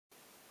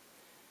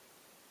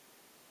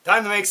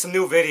Time to make some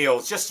new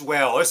videos, just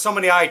well. There's so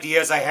many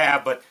ideas I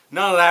have, but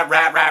none of that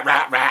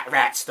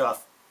rat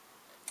stuff.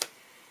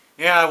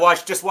 Yeah,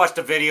 just watched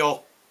a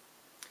video.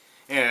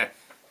 Yeah.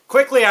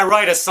 Quickly I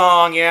write a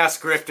song, yeah,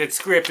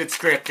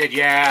 scripted,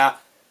 yeah.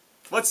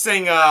 Let's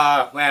sing,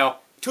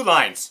 well, 2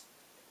 lines.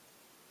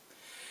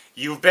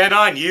 You've been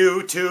on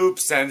YouTube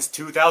since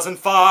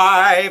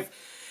 2005.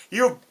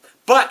 You've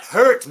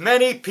butthurt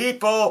many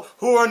people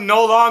who are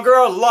no longer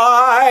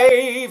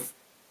alive.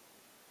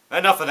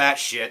 Enough of that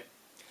shit.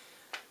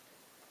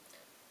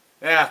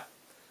 Yeah,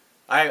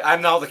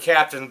 I'm now the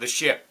captain of the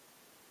ship.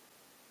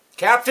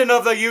 Captain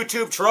of the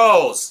YouTube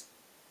trolls.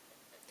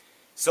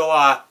 So,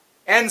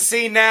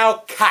 NC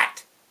now,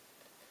 cut.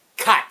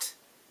 Cut.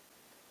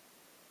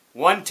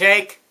 1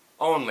 take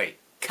only.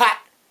 Cut.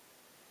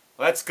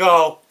 Let's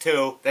go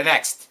to the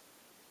next.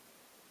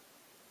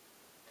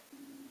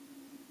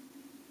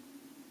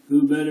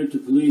 Who better to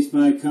police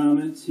my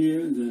comments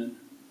here than,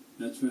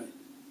 that's right,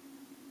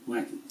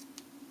 Wacky.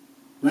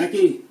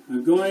 Wacky,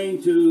 I'm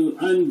going to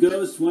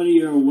unghost one of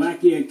your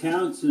wacky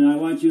accounts, and I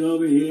want you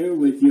over here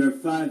with your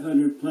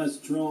 500 plus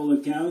troll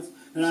accounts,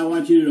 and I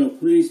want you to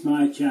police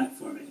my chat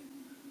for me.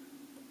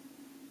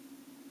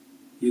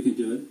 You can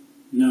do it.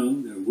 No,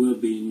 there will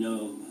be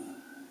no,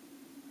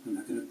 I'm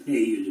not going to pay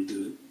you to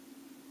do it.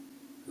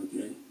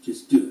 Okay?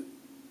 Just do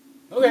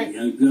it. Okay.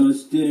 You're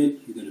unghosted,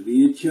 you're going to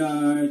be in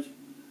charge,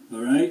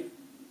 alright?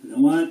 I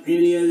don't want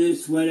any of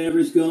this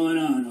whatever's going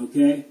on,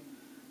 okay?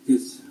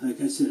 Because,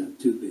 like I said, I'm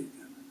too big.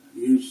 I'm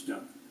a huge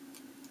star.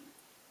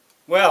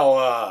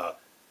 Well,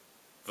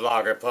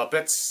 vlogger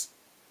puppets.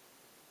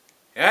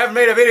 I haven't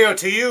made a video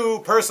to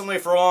you personally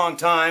for a long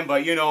time,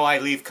 but you know I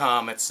leave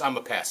comments. I'm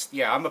a pest.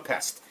 Yeah, I'm a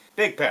pest.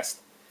 Big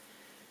pest.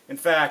 In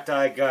fact,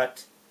 I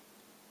got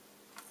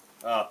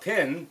a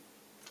pin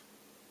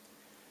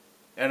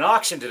at an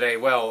auction today.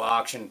 Well,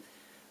 auction.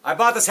 I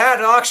bought this hat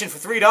at auction for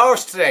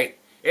 $3 today.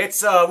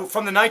 It's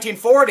from the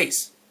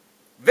 1940s.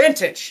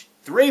 Vintage.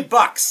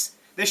 $3.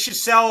 This should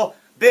sell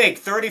big,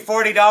 $30,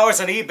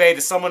 $40 on eBay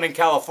to someone in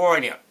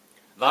California.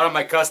 A lot of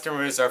my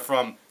customers are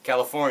from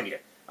California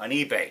on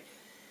eBay.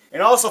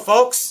 And also,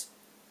 folks,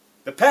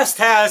 the Pest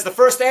has the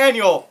first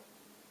annual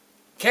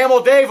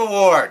Camel Dave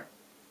Award.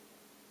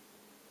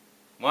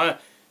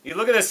 You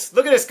look at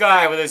this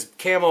guy with his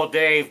Camel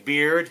Dave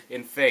beard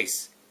and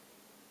face.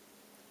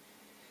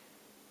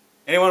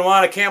 Anyone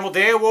want a Camel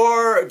Dave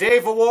Award?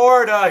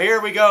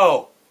 Here we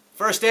go.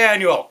 First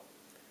annual.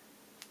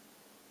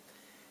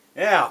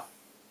 Yeah.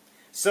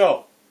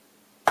 So,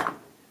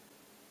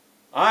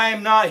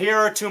 I'm not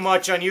here too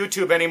much on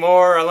YouTube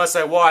anymore unless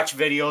I watch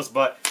videos,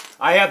 but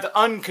I have the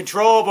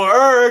uncontrollable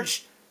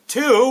urge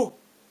to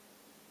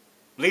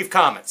leave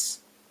comments.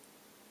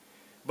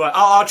 But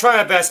I'll try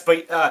my best,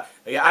 but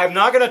I'm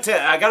not going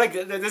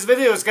to this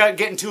video is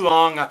getting too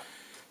long.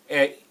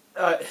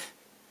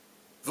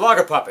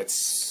 Vlogger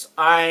puppets.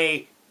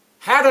 I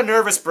had a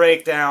nervous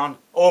breakdown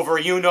over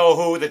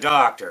you-know-who, the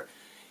doctor.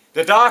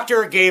 The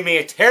doctor gave me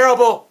a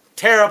terrible,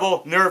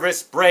 terrible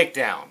nervous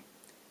breakdown.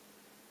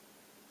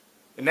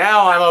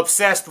 Now I'm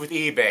obsessed with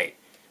eBay.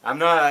 I'm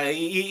not.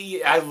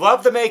 I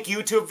love to make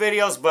YouTube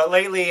videos, but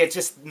lately it's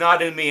just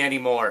not in me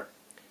anymore.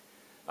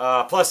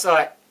 Plus,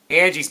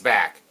 Angie's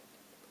back.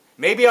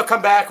 Maybe I'll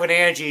come back when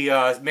Angie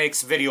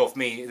makes a video of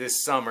me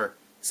this summer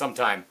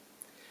sometime.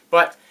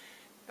 But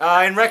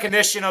in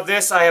recognition of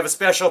this, I have a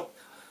special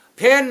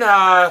pin.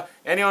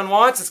 Anyone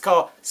wants? It's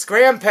called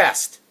Scram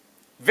Pest.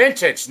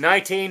 Vintage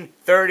 1930s,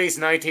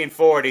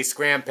 1940s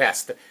Scram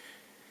Pest.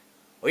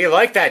 Well, you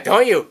like that,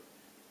 don't you?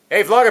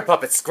 Hey, Vlogger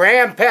Puppets,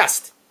 Scram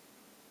Pest.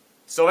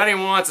 So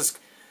anyone wants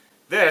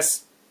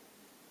this,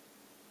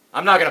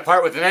 I'm not going to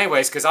part with it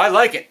anyways because I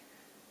like it.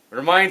 It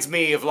reminds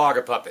me of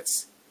Vlogger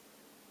Puppets.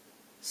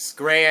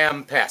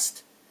 Scram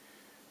Pest.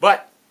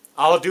 But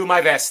I'll do my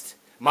best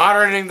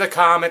monitoring the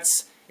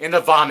comments in the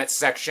vomit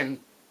section.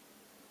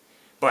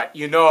 But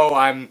you know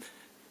I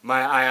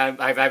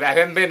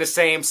haven't been the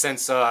same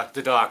since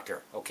the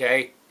doctor,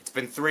 okay? It's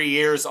been 3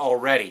 years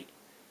already.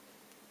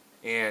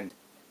 And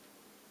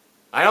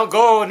I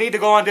don't need to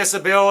go on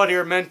disability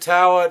or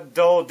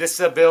mental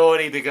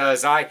disability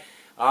because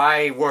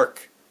I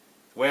work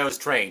the way I was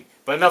trained.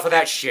 But enough of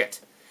that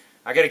shit.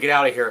 I gotta get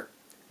out of here.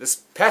 This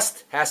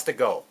pest has to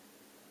go.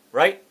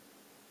 Right?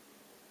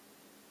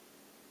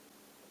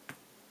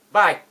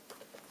 Bye.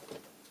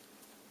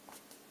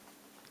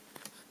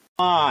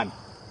 On.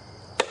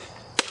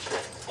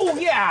 Oh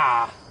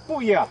yeah! Oh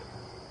yeah!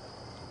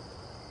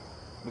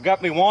 We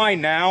got me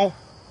wine now.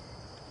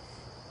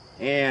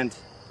 And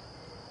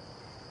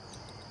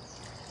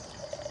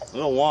a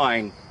little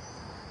wine.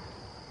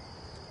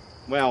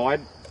 Well,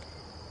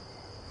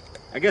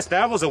 I guess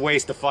that was a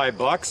waste of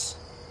 $5.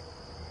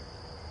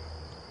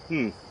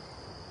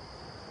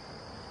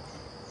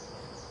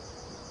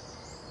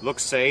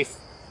 Looks safe.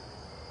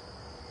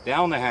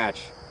 Down the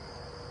hatch.